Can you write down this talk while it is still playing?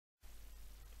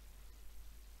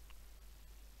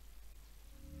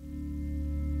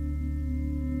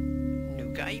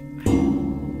game.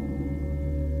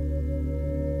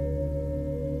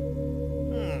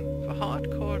 For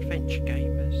hardcore adventure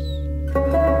gamers.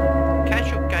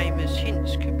 Casual gamers,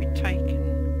 hints can be taken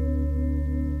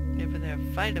whenever they're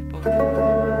available.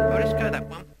 Well, let's go that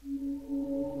one.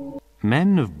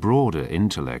 Men of broader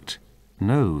intellect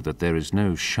know that there is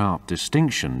no sharp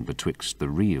distinction betwixt the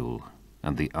real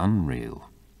and the unreal.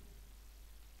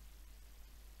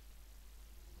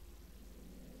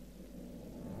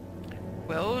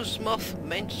 Wellsmoth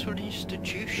Mental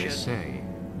Institution. They say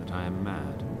that I am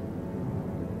mad.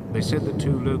 They said that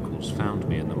 2 locals found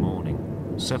me in the morning,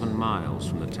 7 miles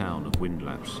from the town of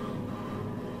Windlaps.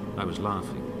 I was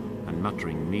laughing and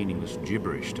muttering meaningless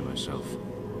gibberish to myself.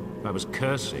 I was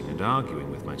cursing and arguing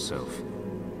with myself.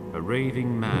 A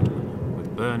raving madman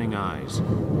with burning eyes,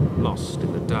 lost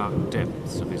in the dark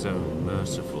depths of his own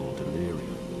merciful delirium.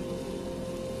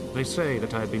 They say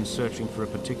that I had been searching for a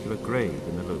particular grave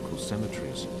in the local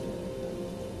cemeteries.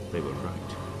 They were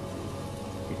right.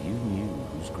 If you knew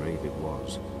whose grave it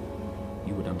was,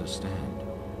 you would understand.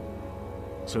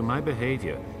 So my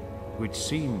behavior, which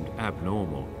seemed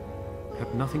abnormal,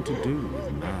 had nothing to do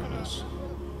with madness.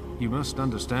 You must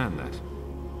understand that.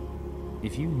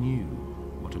 If you knew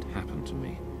what had happened to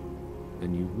me,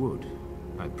 then you would,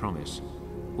 I promise,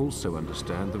 also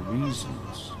understand the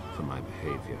reasons for my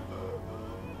behavior.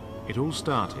 It all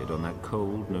started on that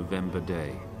cold November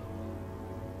day.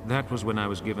 That was when I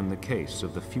was given the case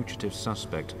of the fugitive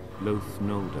suspect, Loath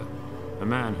Nolder, a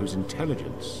man whose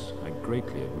intelligence I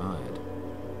greatly admired.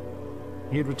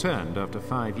 He had returned after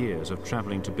 5 years of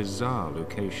traveling to bizarre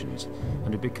locations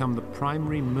and had become the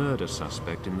primary murder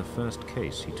suspect in the first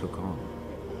case he took on.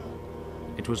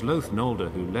 It was Loath Nolder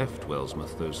who left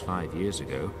Wellsmoth those 5 years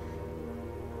ago,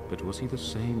 but was he the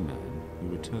same man who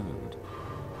returned?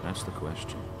 That's the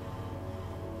question.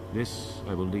 This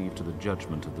I will leave to the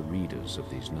judgment of the readers of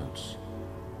these notes.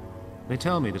 They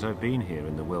tell me that I've been here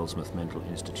in the Wellsmoth Mental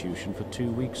Institution for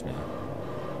 2 weeks now.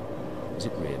 Is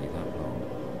it really that long?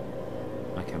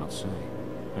 I cannot say.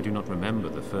 I do not remember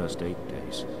the first 8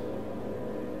 days.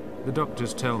 The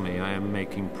doctors tell me I am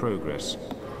making progress.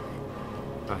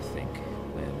 I think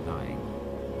they are lying.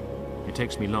 It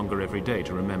takes me longer every day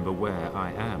to remember where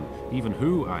I am, even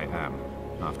who I am,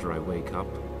 after I wake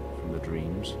up from the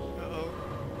dreams.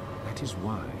 That is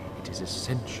why it is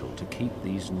essential to keep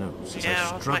these notes as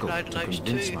I struggle to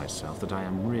convince myself that I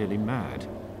am really mad.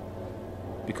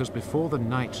 Because before the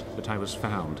night that I was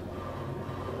found,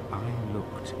 I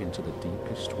looked into the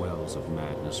deepest wells of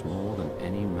madness more than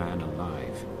any man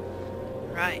alive.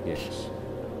 Right. Yes,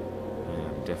 I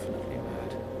am definitely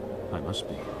mad. I must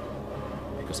be.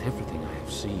 Because everything I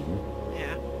have seen,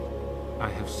 I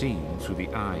have seen through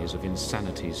the eyes of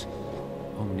insanity's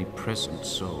omnipresent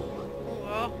soul.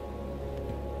 Uh-oh.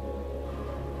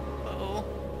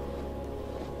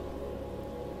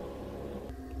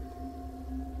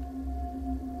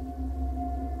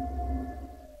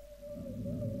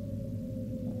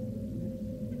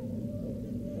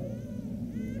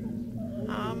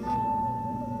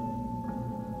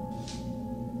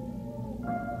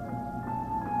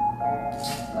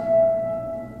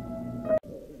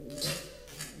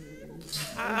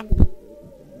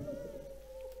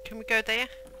 Can we go there?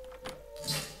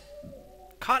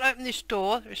 Can't open this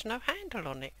door, there's no handle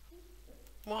on it.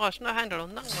 Well, there's no handle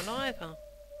on that one either.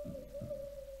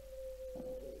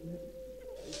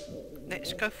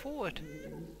 Let's go forward.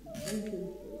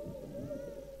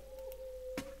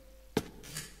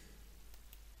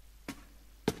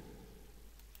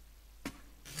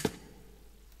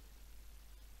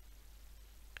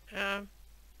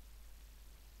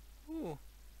 Ooh.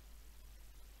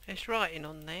 There's writing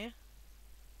on there.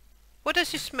 What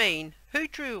does this mean? Who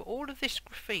drew all of this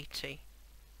graffiti?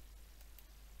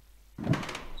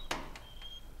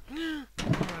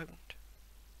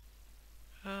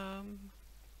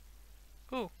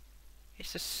 Oh,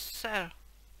 it's a cell.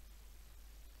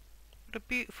 What a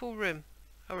beautiful room.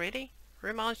 Oh, really?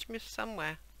 Reminds me of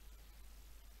somewhere.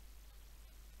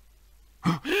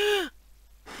 Fuck me.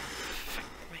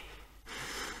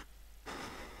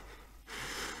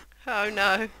 Oh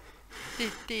no.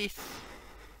 This.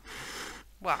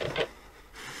 What?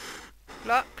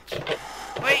 Locked.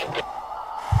 Wait.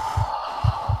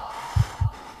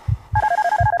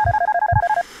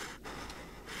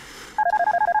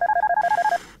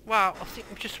 Wow, I think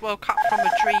we just woke up from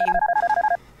a dream.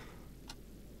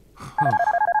 Oh,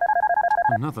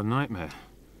 another nightmare.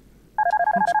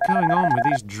 What's going on with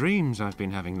these dreams I've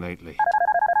been having lately?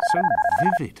 So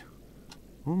vivid.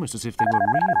 Almost as if they were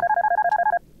real.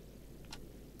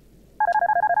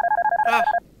 Oh,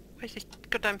 where's this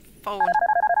goddamn phone?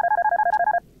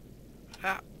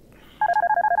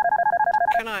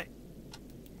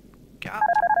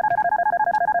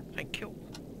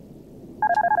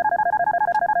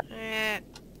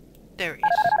 there it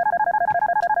is.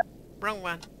 Wrong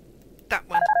one. That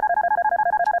one.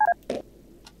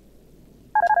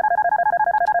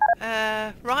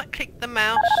 Right click the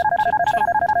mouse to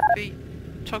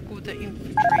toggle the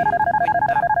infantry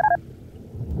window.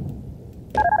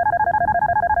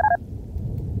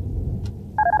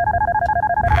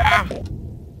 Ah.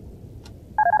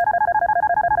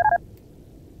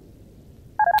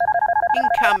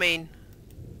 Incoming.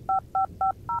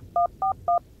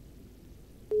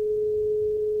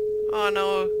 Oh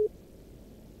no.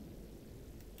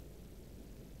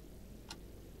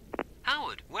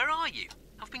 Howard, where are you?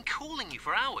 I've been calling you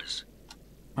for hours.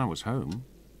 I was home.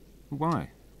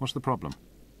 Why? What's the problem?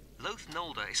 Loath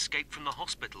Nolder escaped from the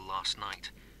hospital last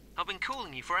night. I've been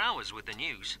calling you for hours with the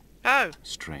news. Oh.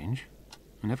 Strange.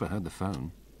 I never heard the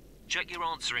phone. Check your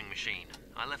answering machine.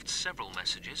 I left several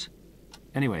messages.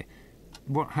 Anyway,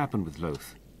 what happened with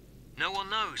Loath? No one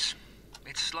knows.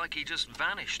 It's like he just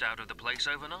vanished out of the place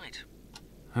overnight.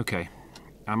 Okay.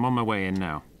 I'm on my way in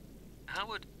now.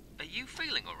 Howard, are you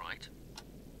feeling all right?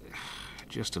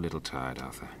 Just a little tired,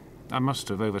 Arthur. I must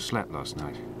have overslept last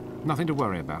night. Nothing to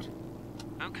worry about.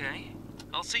 Okay.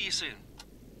 I'll see you soon.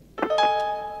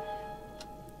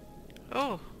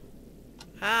 Oh.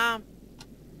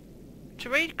 To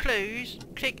read clues,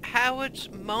 click Howard's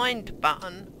mind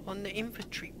button on the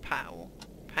inventory panel.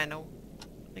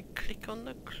 Then click on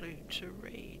the clue to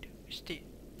read. Is it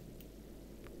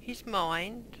his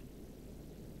mind?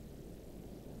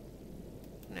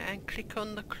 And click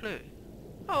on the clue.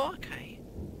 Oh, okay.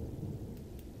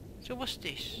 So what's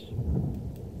this?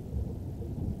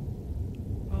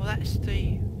 Well, that's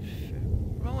the...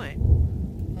 Right.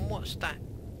 And what's that?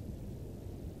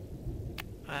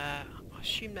 I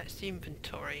assume that's the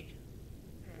inventory.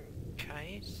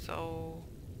 Okay, so...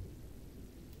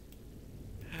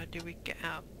 How do we get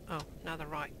out? Oh, another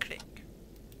right click.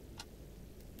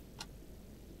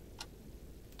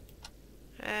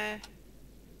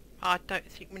 I don't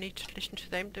think we need to listen to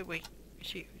them, do we?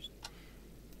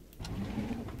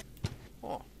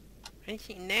 Oh,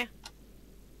 anything in there?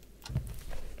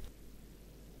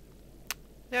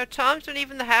 There are times when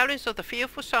even the howlings of the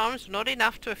fearful sirens are not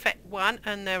enough to affect one,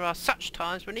 and there are such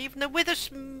times when even the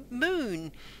withered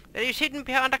moon that is hidden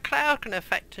behind a cloud can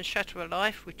affect and shatter a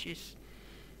life which is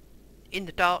in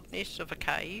the darkness of a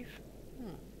cave.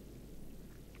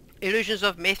 Illusions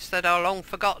of myths that are long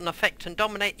forgotten affect and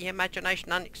dominate the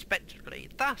imagination unexpectedly.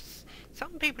 Thus,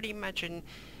 some people imagine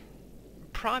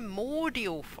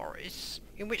primordial forests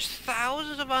in which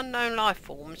thousands of unknown life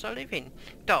forms are living,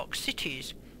 dark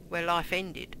cities where life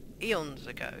ended eons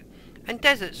ago, and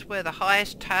deserts where the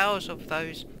highest towers of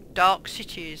those dark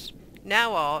cities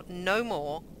now are no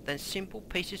more than simple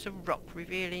pieces of rock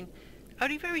revealing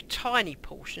only very tiny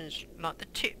portions like the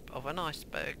tip of an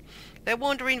iceberg. They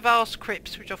wander in vast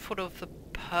crypts which are full of the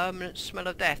permanent smell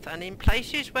of death, and in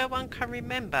places where one can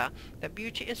remember that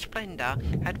beauty and splendour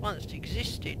had once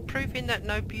existed, proving that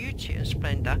no beauty and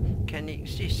splendour can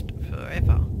exist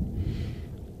forever.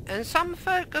 And some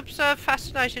folk observe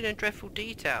fascinating and dreadful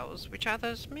details which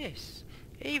others miss.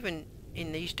 Even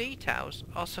in these details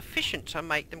are sufficient to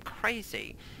make them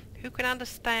crazy who can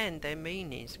understand their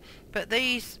meanings. But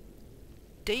these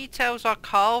details are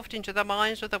carved into the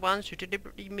minds of the ones who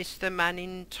deliberately miss them, and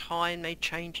in time they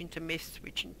change into myths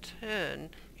which in turn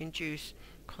induce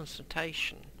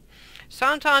consternation.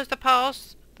 Sometimes the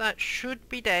past that should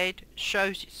be dead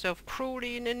shows itself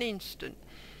cruelly in an instant,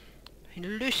 in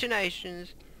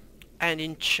hallucinations and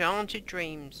enchanted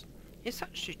dreams. In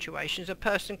such situations a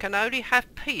person can only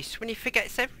have peace when he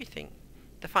forgets everything.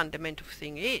 The fundamental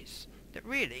thing is that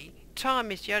really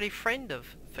time is the only friend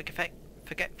of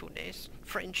forgetfulness.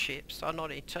 Friendships are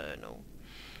not eternal.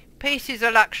 Peace is a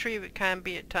luxury that can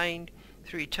be attained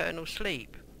through eternal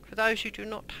sleep for those who do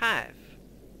not have.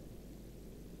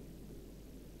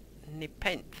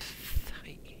 Nepenthe.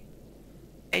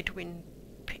 Edwin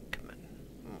Pickman.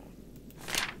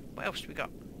 What else we got?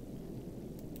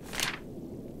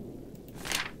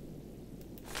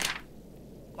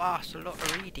 Wow, that's a lot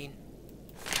of reading.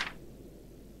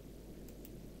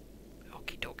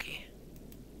 Okie dokie.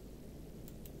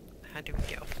 How do we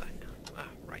get off that now? Ah,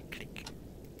 right click.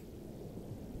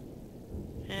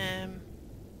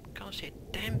 Can't see a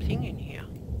damn thing in here.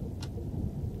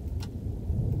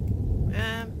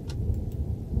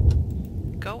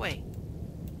 Go away.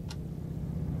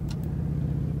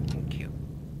 Thank you.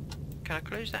 Can I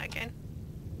close that again?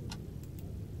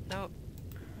 No.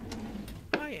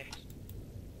 Oh yes.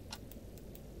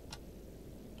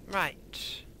 Right.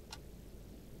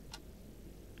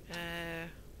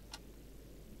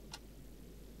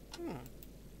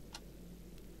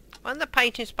 One of the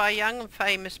paintings by a young and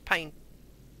famous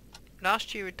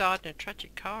Last year he died in a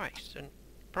tragic car accident.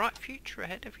 Bright future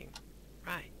ahead of him.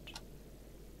 Right.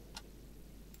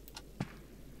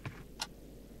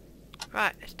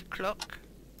 Right, that's the clock.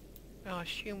 I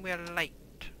assume we're late.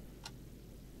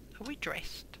 Are we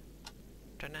dressed?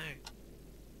 Don't know.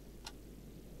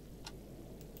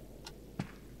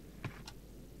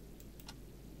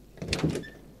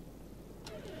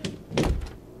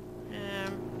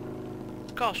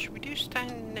 Gosh, we do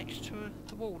stand next to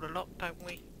the wall a lot, don't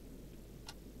we?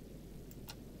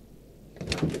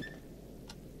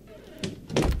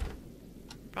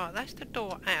 Right, that's the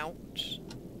door out,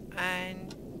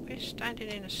 and we're standing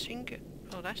in a single...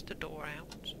 Oh, that's the door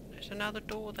out. There's another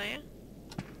door there.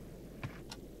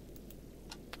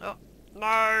 Oh,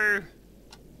 no!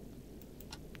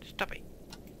 Stop it.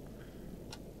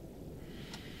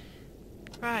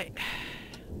 Right,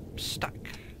 I'm stuck.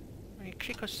 When you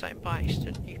click on something by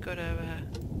accident, you've got to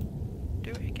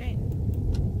do it again.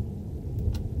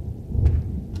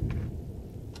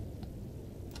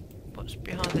 What's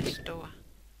behind this door?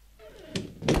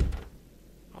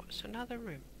 Oh, it's another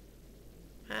room.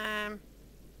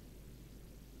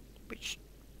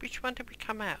 Which one did we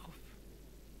come out of?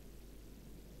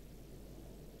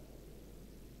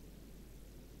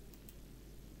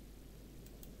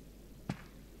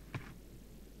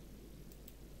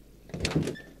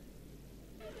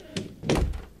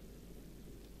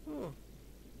 Oh,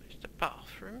 there's the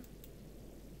bathroom.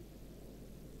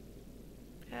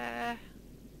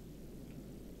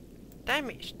 Damn,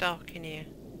 it's dark in here.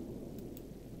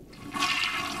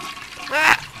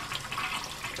 Ah!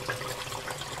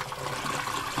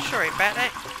 Sorry about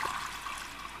that.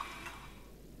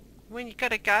 When you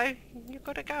gotta go, you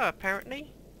gotta go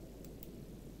apparently.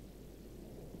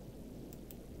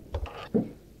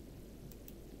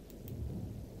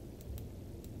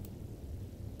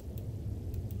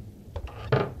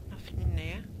 Nothing in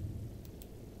there.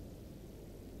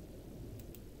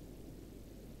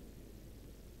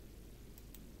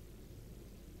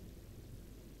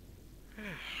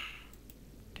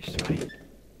 This way.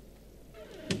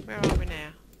 Where are we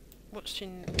now? What's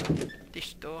in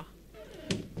this door?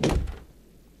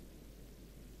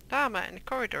 Ah, I'm out in the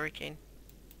corridor again.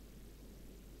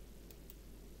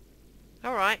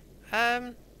 Alright,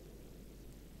 can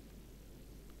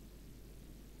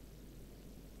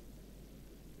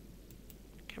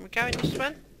we go in this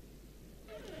one?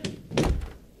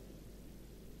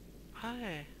 Oh,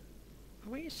 are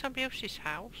we in somebody else's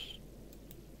house?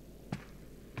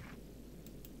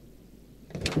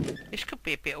 This could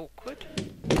be a bit awkward.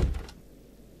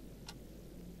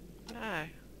 No.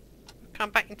 We'll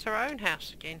come back into our own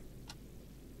house again.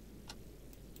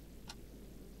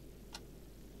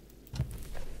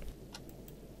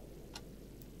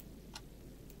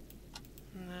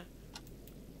 No.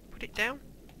 Put it down.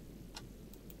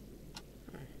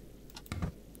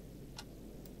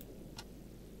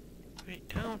 Put it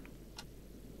down.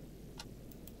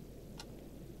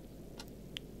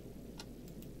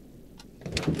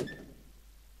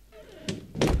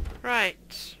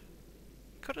 Right.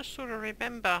 Gotta sort of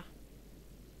remember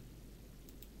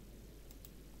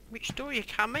which door you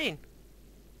come in.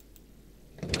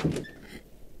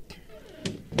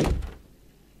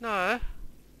 No.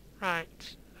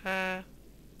 Right.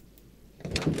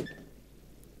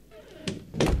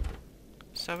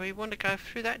 So we want to go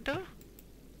through that door?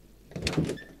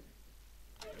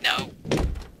 No!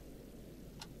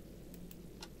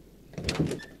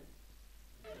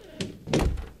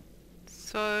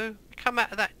 So, come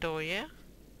out of that door, yeah?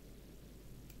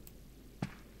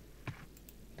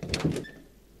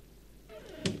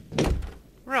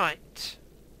 Right.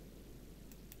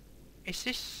 Is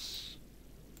this...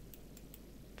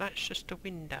 That's just a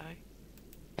window.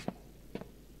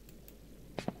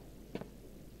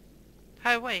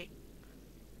 Oh, wait.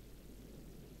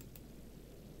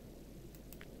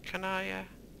 Can I,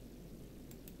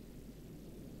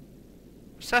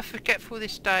 So forgetful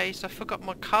these days, I forgot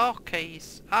my car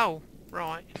keys. Oh,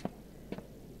 right.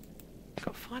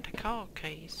 Gotta find the car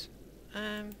keys.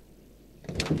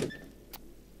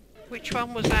 Which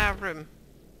one was our room?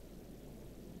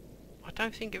 I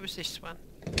don't think it was this one.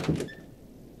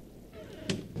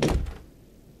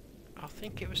 I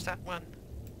think it was that one.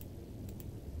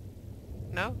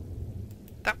 No?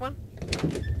 That one?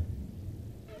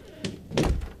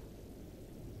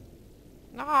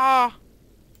 No!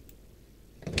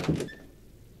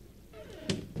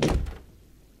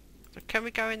 So can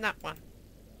we go in that one?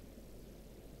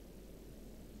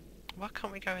 Why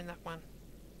can't we go in that one?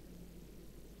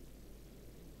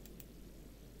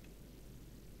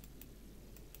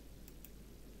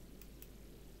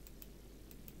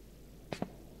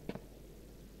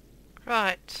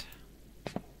 Right.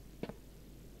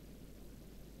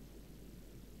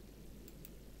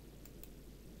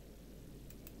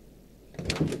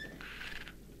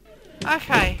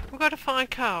 Okay, we've got to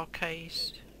find car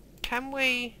keys. Can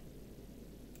we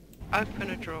open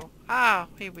a drawer? Ah,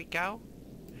 here we go.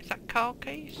 Is that car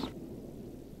keys?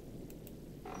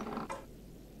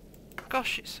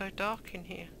 Gosh, it's so dark in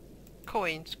here.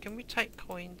 Coins. Can we take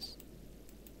coins?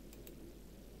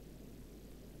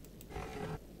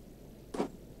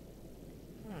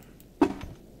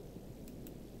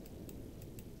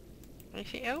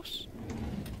 Anything else?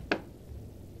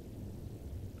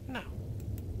 No.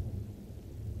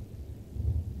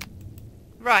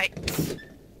 Right.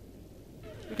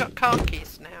 We've got car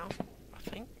keys now, I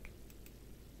think.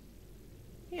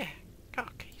 Yeah, car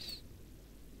keys.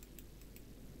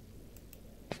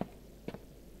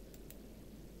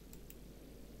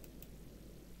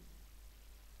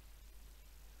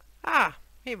 Ah,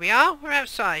 here we are. We're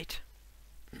outside.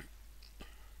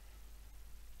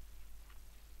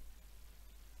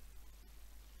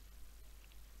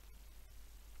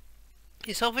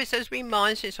 This office has been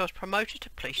mine since I was promoted to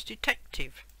police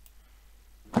detective.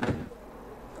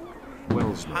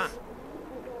 Wellsmith.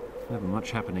 Never much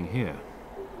happening here.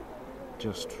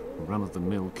 Just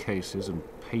run-of-the-mill cases and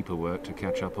paperwork to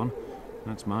catch up on.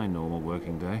 That's my normal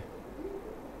working day.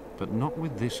 But not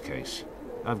with this case.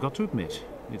 I've got to admit,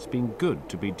 it's been good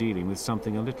to be dealing with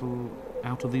something a little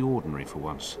out of the ordinary for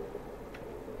once.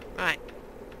 Right.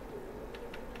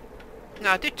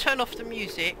 Now, I did turn off the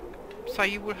music, so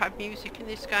you will have music in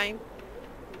this game.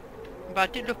 But I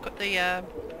did look at the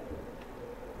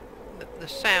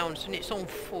sounds, and it's on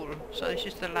full, so this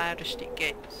is the loudest it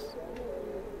gets.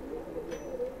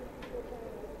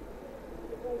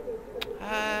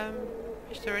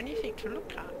 Is there anything to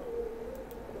look at?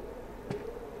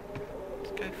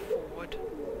 Let's go forward,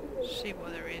 see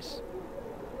what there is.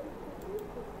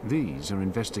 These are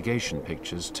investigation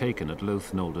pictures taken at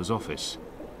Loath Nolder's office.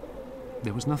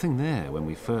 There was nothing there when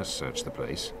we first searched the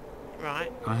place.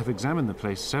 Right. I have examined the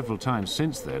place several times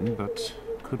since then, but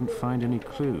couldn't find any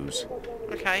clues.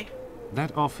 Okay.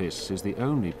 That office is the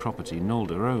only property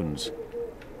Nolder owns.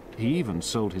 He even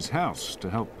sold his house to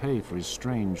help pay for his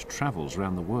strange travels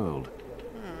around the world.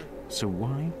 So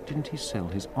why didn't he sell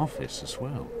his office as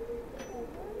well?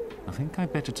 I think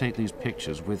I'd better take these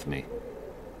pictures with me.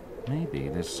 Maybe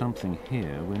there's something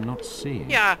here we're not seeing.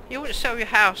 Yeah, you wouldn't sell your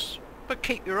house, but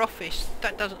keep your office.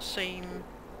 That doesn't seem...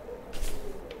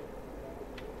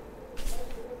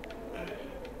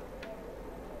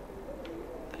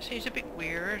 That seems a bit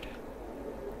weird.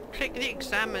 Click the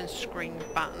examine screen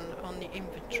button on the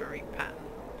inventory pattern.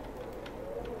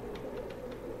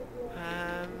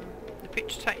 The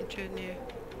picture taken to near...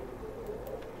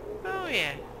 Oh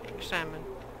yeah, examine.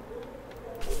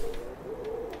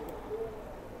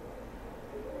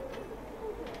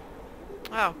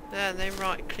 Oh, there they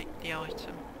right click the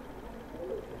item.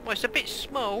 Well, it's a bit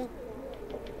small.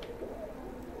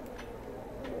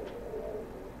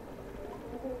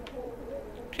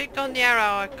 Click on the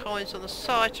arrow icons on the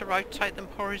side to rotate them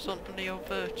horizontally or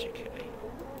vertically.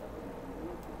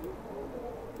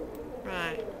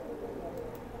 Right.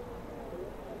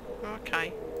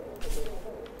 Okay.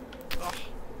 Oh.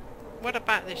 What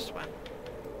about this one?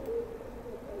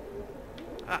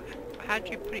 How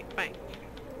do you put it back?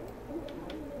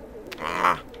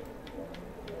 Ah.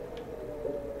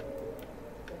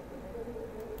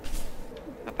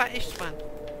 How about this one?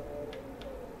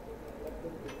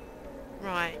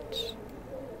 Right.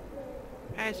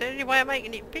 Is there any way of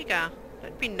making it bigger?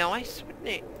 That'd be nice, wouldn't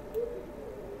it?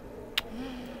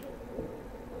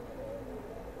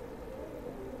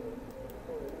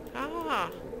 Ah.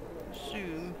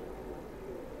 Zoom.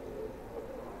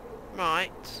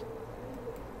 Right.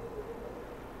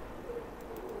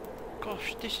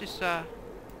 Gosh, this is a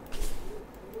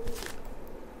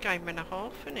game and a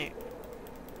half, isn't it?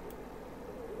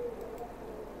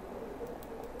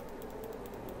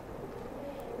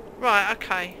 Right,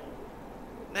 okay.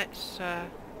 Let's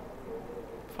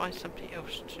find something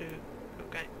else to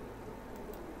look at.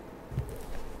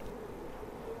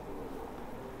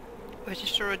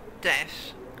 Register of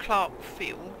death, Clark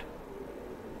Field.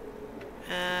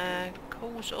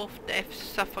 Cause of death,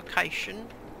 suffocation.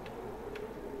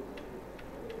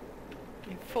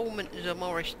 Informant is a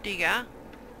Morris Digger.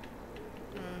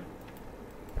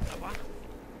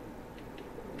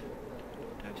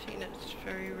 Don't think that's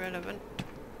very relevant.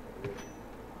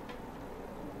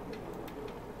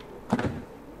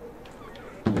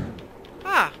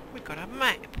 Ah, we've got a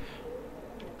map.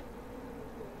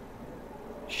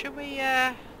 Shall we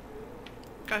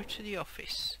go to the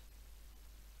office?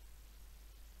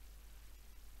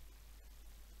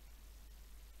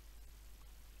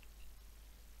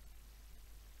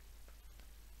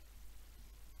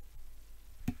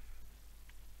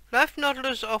 Loath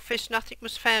Nolder's office, nothing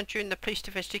was found during the police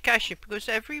investigation because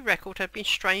every record had been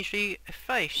strangely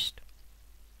effaced.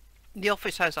 The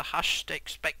office has a hushed,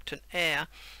 expectant air,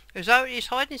 as though it is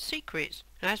hiding secrets,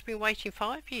 and has been waiting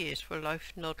 5 years for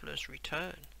Loath Nolder's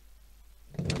return.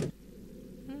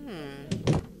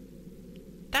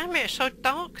 Damn it, it's so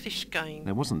dark, this game.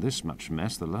 There wasn't this much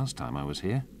mess the last time I was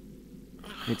here.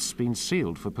 It's been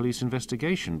sealed for police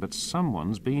investigation, but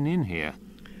someone's been in here.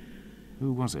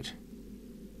 Who was it?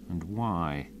 And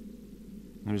why?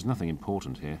 There is nothing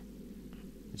important here.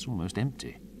 It's almost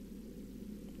empty.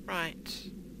 Right.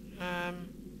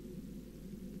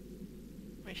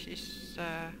 This is,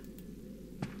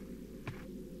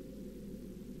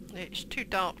 it's too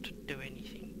dark to do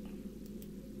anything.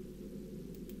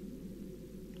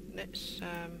 Let's,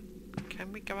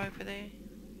 can we go over there?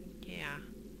 Yeah.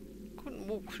 Couldn't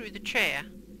walk through the chair.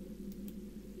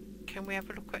 Can we have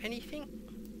a look at anything?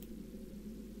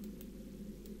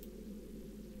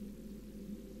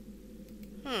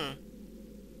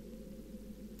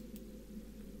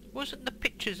 Wasn't the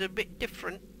pictures a bit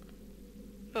different?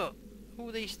 Look,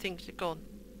 all these things are gone.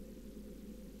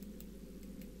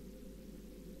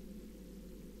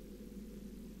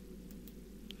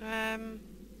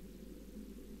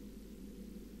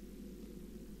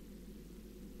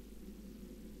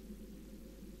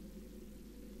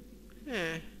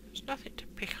 There's nothing to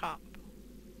pick up.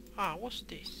 Ah, what's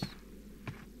this?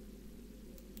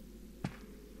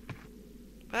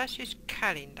 That's his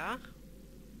calendar.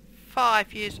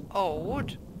 5 years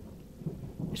old.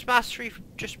 His master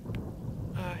just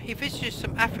he visited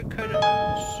some African.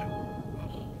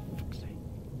 Oh, fuck's sake.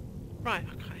 Right,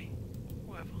 okay,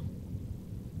 whatever.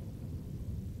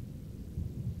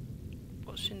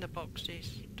 What's in the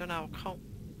boxes? Don't know. I can't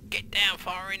get down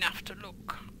far enough to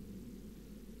look.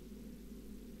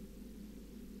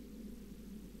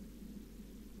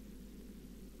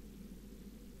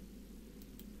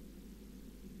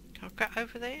 Can I get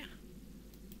over there?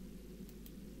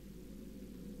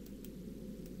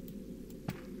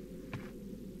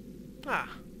 Ah,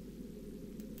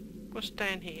 what's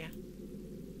down here?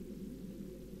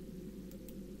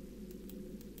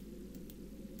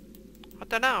 I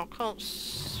don't know, I can't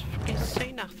fucking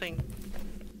see nothing.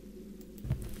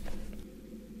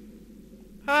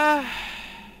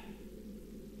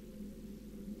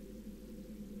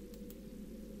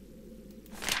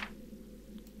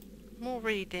 More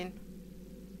reading.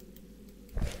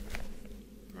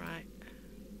 Right.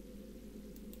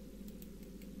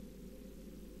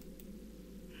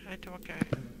 How do I go?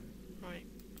 Right.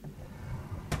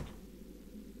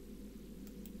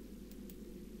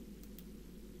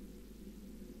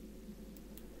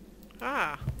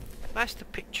 Ah, that's the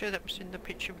picture that was in the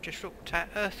picture we just looked at.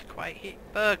 Earthquake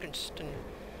hit Bergenston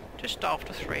just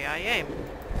after 3 AM.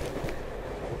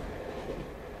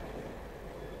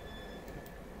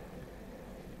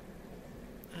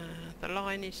 The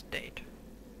line is dead.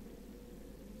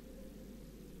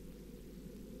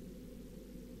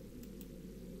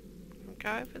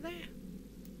 Go over there?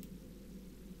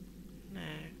 No.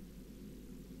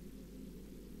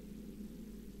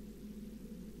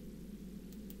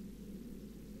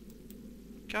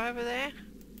 Go over there?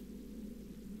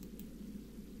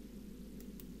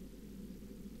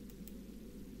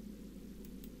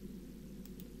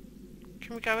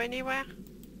 Can we go anywhere?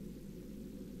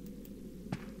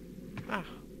 Ah,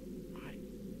 right.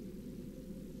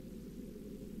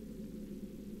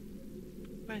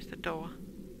 Where's the door?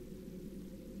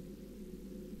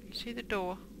 You see the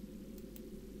door?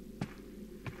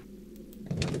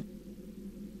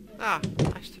 Ah,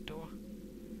 that's the door.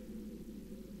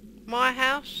 My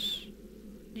house,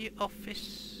 the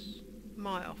office,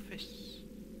 my office.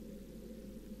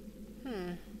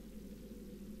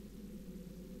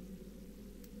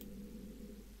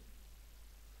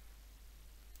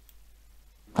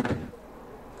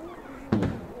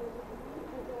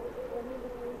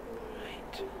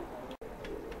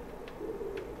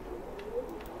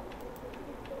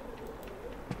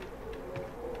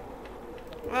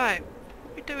 Right,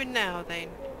 what are we doing now then?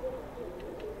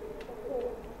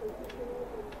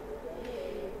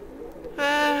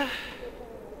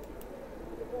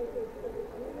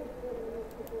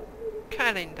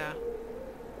 Calendar.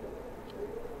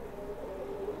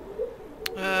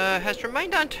 Has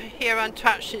remained here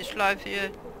untouched since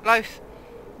Loath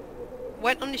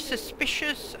went on his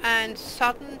suspicious and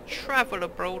sudden travel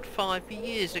abroad 5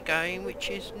 years ago, in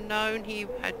which is known he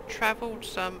had travelled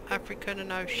some African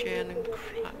and Oceanian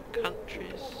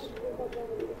countries.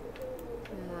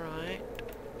 Right.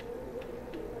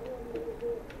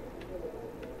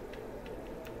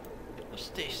 What's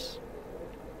this?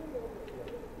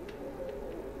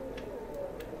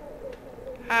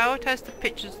 Howard has the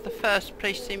pictures of the first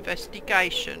police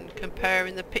investigation.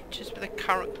 Comparing the pictures with the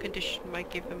current condition may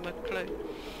give him a clue.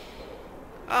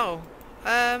 Oh,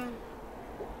 damn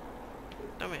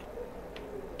it.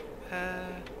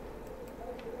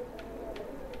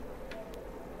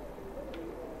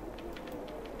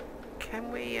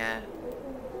 Can we,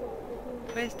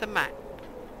 where's the map?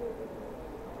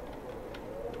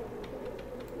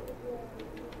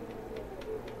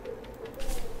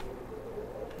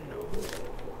 No.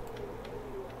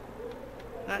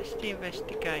 That's the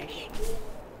investigation.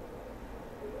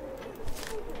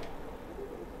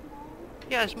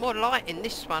 Yeah, there's more light in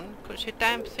this one, because there's a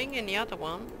damn thing in the other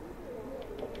one.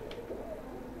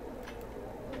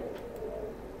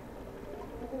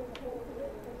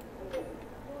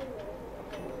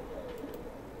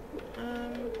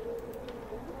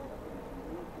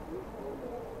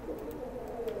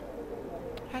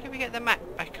 How do we get the map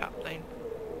back up then?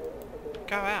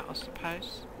 Go out, I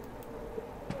suppose.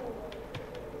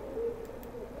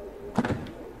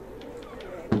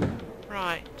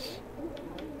 Right.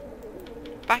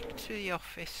 Back to the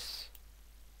office.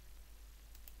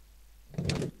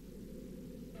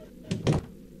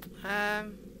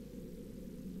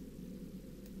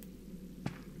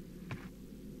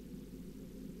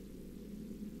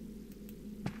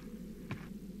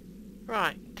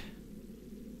 Right.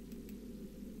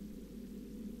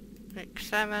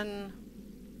 Examine.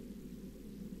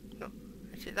 No,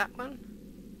 is it that one?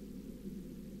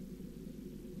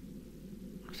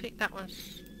 I think that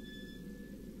one's.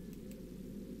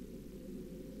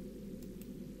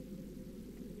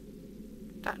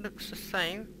 That looks the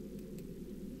same.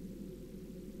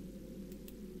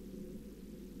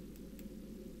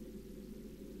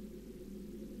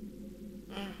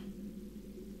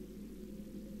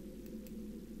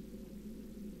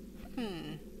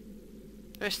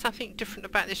 There's something different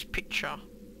about this picture.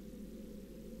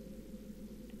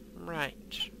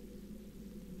 Right.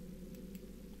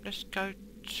 Let's go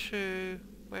to...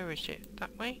 where is it?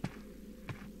 That way?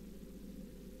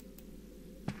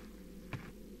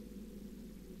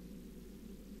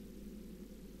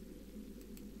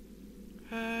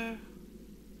 Hang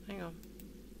on.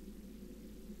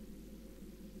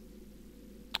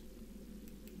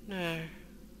 No.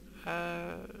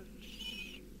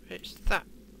 It's that.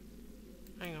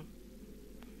 Hang on.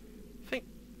 Think.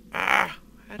 How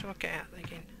do I get out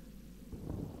again?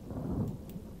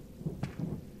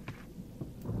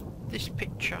 This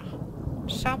picture.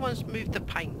 Someone's moved the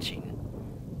painting.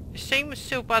 The scene was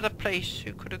sealed by the police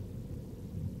who could have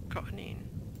gotten in.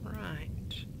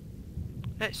 Right.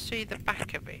 Let's see the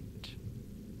back of it.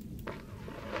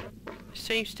 There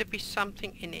seems to be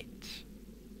something in it.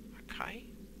 Okay.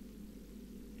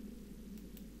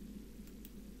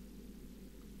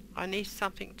 I need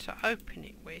something to open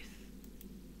it with.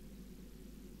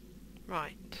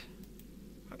 Right.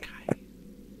 Okay.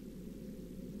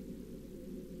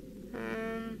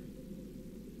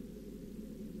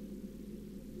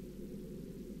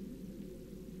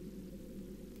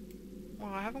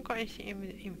 Well, I haven't got anything in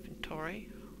the inventory.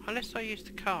 Unless I use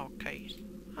the car keys.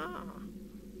 Ah.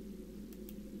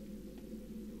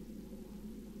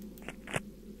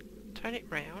 Turn it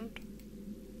round.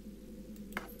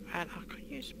 And I can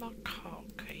use my car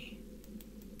key.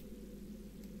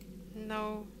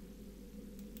 No.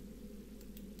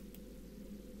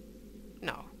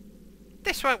 No.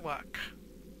 This won't work.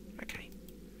 Okay.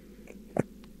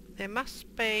 There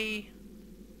must be...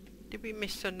 Did we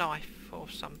miss a knife or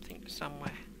something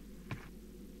somewhere?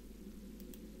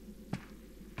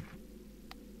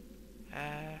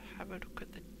 Have a look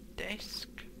at the desk.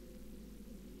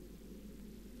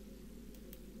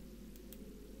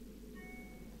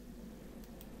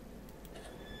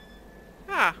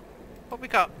 Ah, what we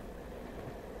got?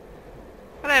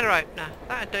 A letter opener,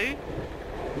 that'll do.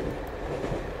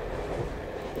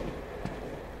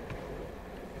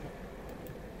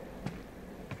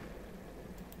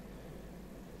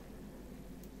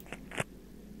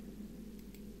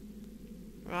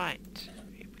 Right,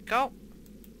 here we go.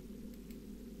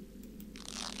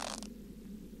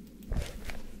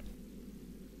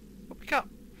 What we got?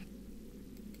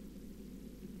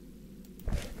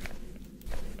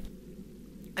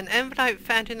 An envelope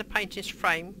found in the painting's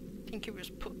frame. I think it was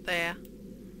put there.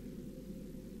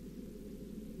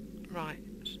 Right.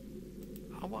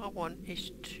 What I want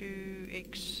is to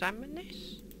examine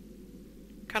this.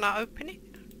 Can I open it?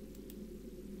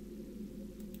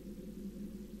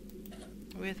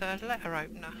 With a letter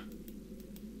opener.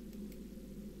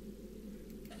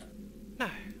 No.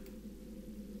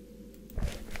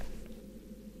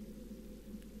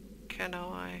 Can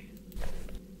I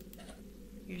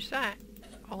use that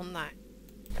on that?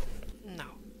 No.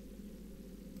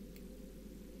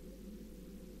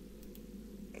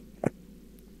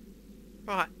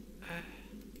 Right.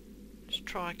 Let's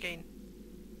try again.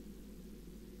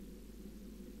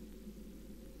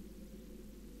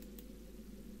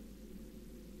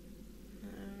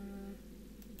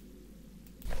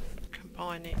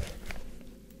 Combine it.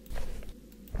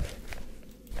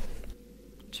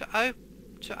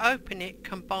 To open it,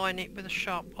 combine it with a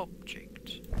sharp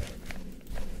object.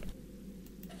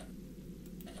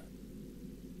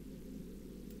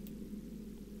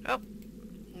 Oh,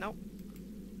 no.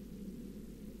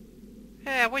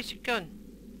 Yeah, where's it gone?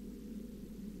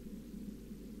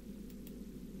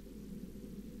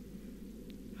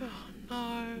 Oh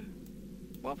no.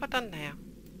 What have I done now?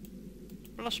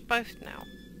 I've lost both now.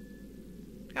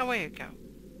 Oh, where you go?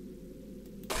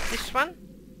 This one?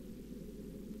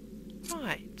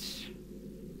 Right.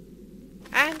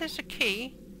 And there's a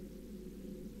key.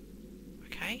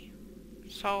 Okay.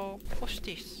 So, what's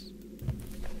this?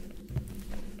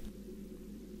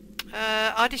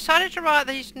 I decided to write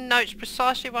these notes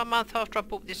precisely 1 month after I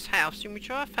bought this house, in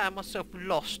which I found myself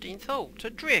lost in thought,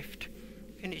 adrift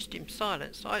in its dim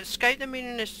silence. I escaped the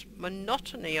meaningless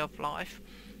monotony of life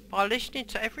by listening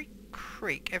to every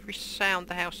creak, every sound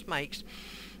the house makes.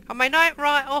 I may not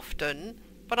write often,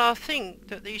 but I think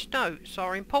that these notes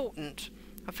are important.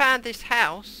 I found this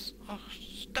house... Oh,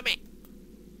 stop it!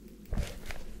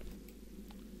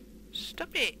 Stop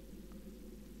it!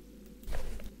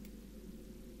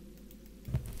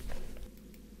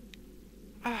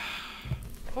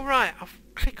 Alright, I'll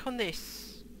click on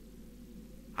this.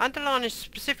 Underlining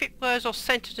specific words or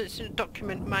sentences in a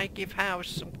document may give Howard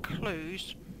some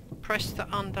clues. Press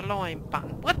the underline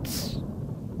button. What?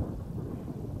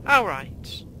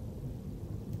 Alright.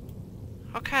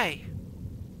 Okay.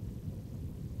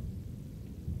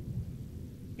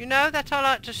 You know that I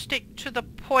like to stick to the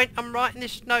point. I'm writing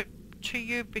this note to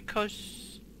you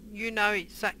because you know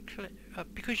exactly...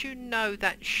 because you know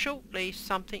that shortly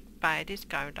something bad is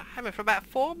going to happen. For about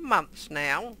 4 months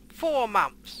now. 4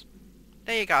 months.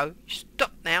 There you go.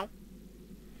 Stop now.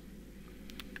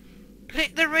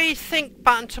 Click the rethink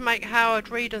button to make Howard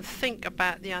read and think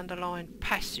about the underlying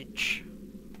passage.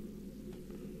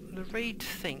 The read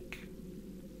think.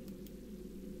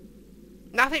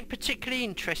 Nothing particularly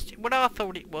interesting. Well, I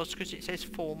thought it was because it says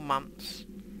 4 months.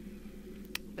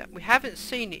 That we haven't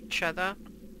seen each other.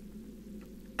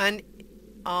 And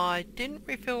I didn't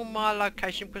reveal my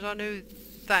location because I knew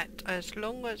that as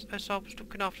long as I was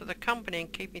looking after the company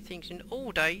and keeping things in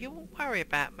order, you won't worry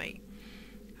about me.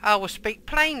 I will speak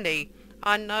plainly.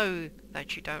 I know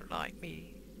that you don't like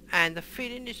me, and the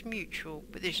feeling is mutual,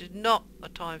 but this is not the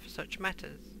time for such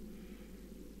matters.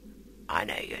 I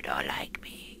know you don't like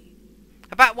me.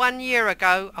 About 1 year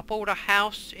ago, I bought a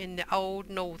house in the old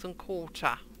northern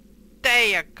quarter. There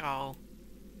you go.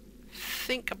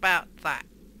 Think about that.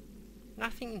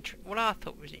 Nothing what I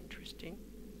thought was interesting.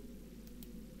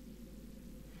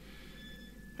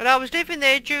 But I was living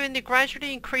there during the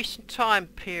gradually increasing time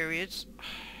periods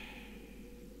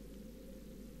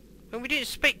when we didn't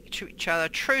speak to each other.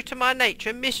 True to my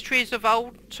nature, mysteries of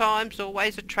old times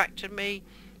always attracted me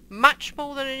much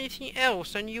more than anything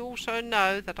else, and you also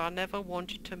know that I never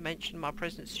wanted to mention my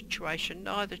present situation,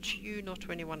 neither to you nor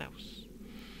to anyone else.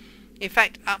 In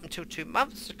fact, up until 2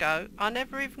 months ago, I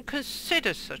never even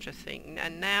considered such a thing,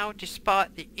 and now,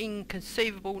 despite the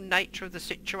inconceivable nature of the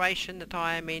situation that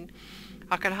I am in,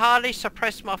 I can hardly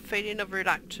suppress my feeling of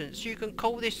reluctance. You can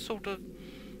call this sort of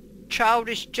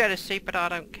childish jealousy, but I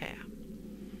don't care.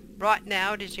 Right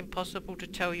now, it is impossible to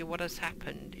tell you what has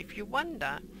happened. If you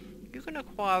wonder, you can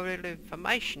acquire real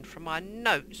information from my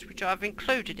notes, which I have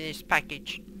included in this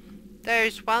package. There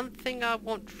is one thing I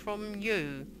want from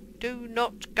you. Do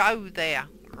not go there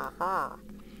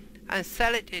and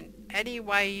sell it in any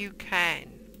way you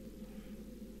can.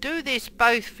 Do this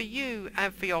both for you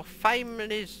and for your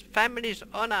family's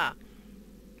honour.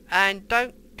 And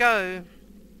don't go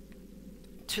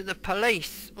to the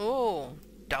police. Oh,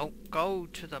 don't go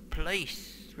to the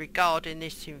police regarding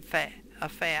this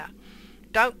affair.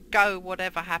 Don't go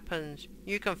whatever happens.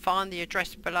 You can find the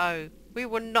address below. We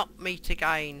will not meet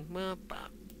again.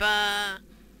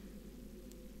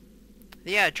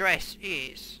 The address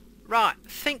is... Right,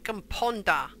 think and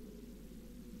ponder.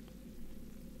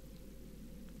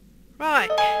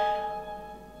 Right.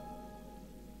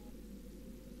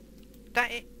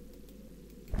 That it...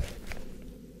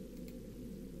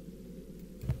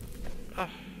 Oh,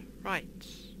 right.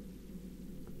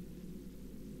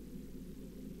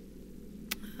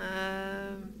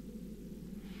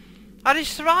 I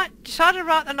decided to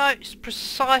write the notes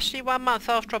precisely 1 month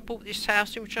after I bought this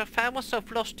house, in which I found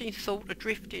myself lost in thought,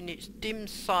 adrift in its dim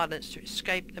silence to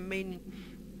escape the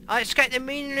I escape the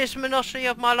meaningless monotony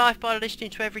of my life by listening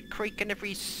to every creak and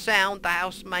every sound the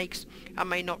house makes. I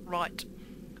may not write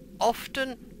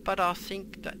often, but I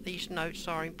think that these notes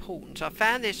are important. I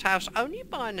found this house only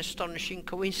by an astonishing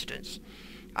coincidence.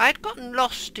 I had gotten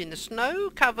lost in the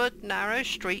snow-covered narrow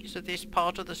streets of this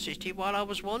part of the city while I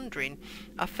was wandering.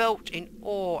 I felt in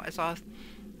awe as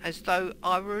though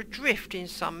I were adrift in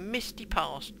some misty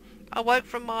past. I woke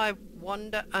from my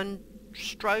wonder and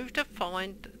strove to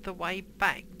find the way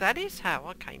back. That is how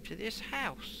I came to this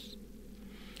house.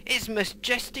 Its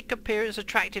majestic appearance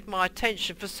attracted my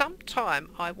attention. For some time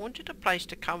I wanted a place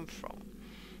to come from,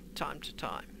 time to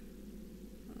time.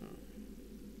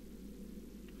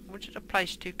 I wanted a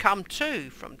place to come to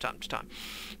from time to time.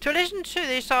 To listen to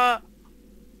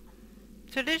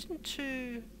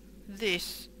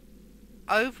this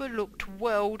overlooked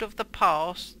world of the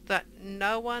past that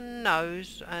no one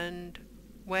knows and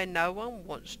where no one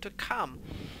wants to come.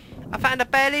 I found a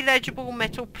barely legible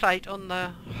metal plate on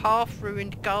the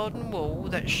half-ruined garden wall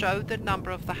that showed the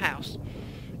number of the house.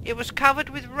 It was covered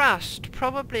with rust,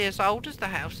 probably as old as the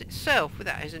house itself.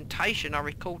 Without hesitation I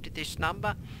recorded this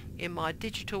number in my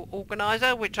digital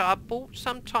organiser, which I bought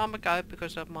some time ago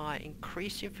because of my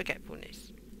increasing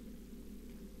forgetfulness.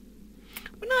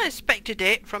 When I inspected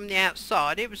it from the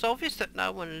outside, it was obvious that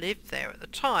no one lived there at the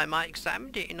time. I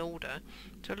examined it in order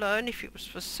to learn if it was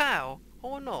for sale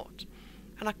or not,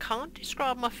 and I can't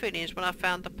describe my feelings when I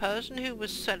found the person who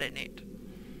was selling it.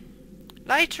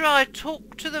 Later I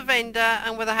talked to the vendor,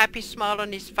 and with a happy smile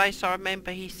on his face I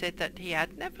remember he said that he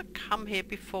had never come here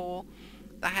before.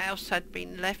 The house had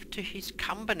been left to his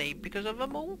company because of a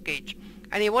mortgage,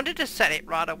 and he wanted to sell it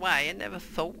right away and never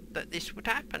thought that this would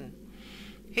happen.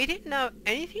 He didn't know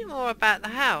anything more about the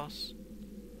house.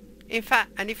 In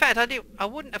fact, I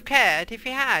wouldn't have cared if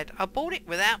he had. I bought it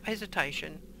without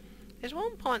hesitation. There's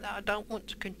one point that I don't want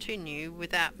to continue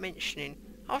without mentioning.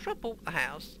 After I bought the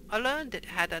house, I learned that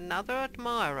it had another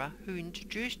admirer who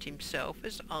introduced himself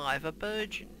as Ivor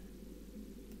Burgeon.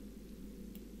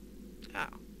 Oh.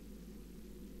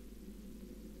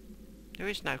 There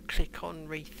is no click on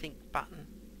rethink button.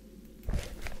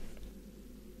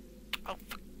 Oh,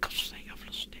 for God's sake, I've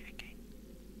lost it again.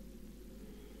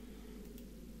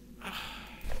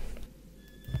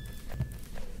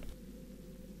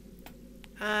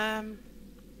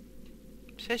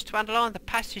 It says to underline the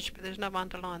passage, but there's no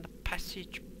underline the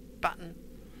passage button.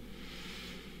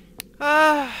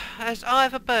 As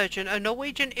Ivor Burgeon, a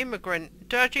Norwegian immigrant,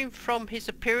 judging from his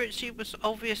appearance it was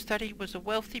obvious that he was a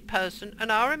wealthy person,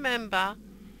 and I remember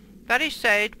that he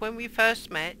said when we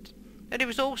first met that he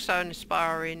was also an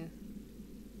aspiring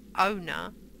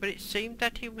owner, but it seemed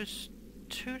that he was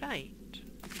too late.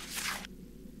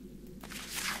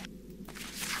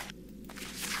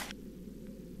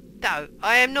 No,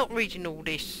 I am not reading all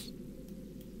this.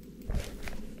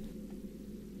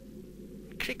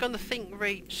 Click on the thing,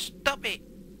 read. Stop it.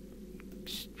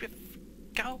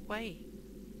 Go away.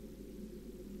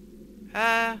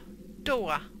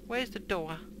 Door. Where's the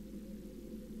door?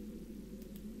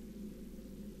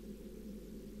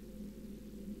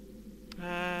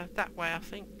 That way, I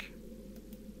think.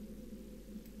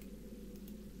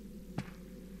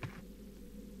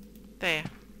 There.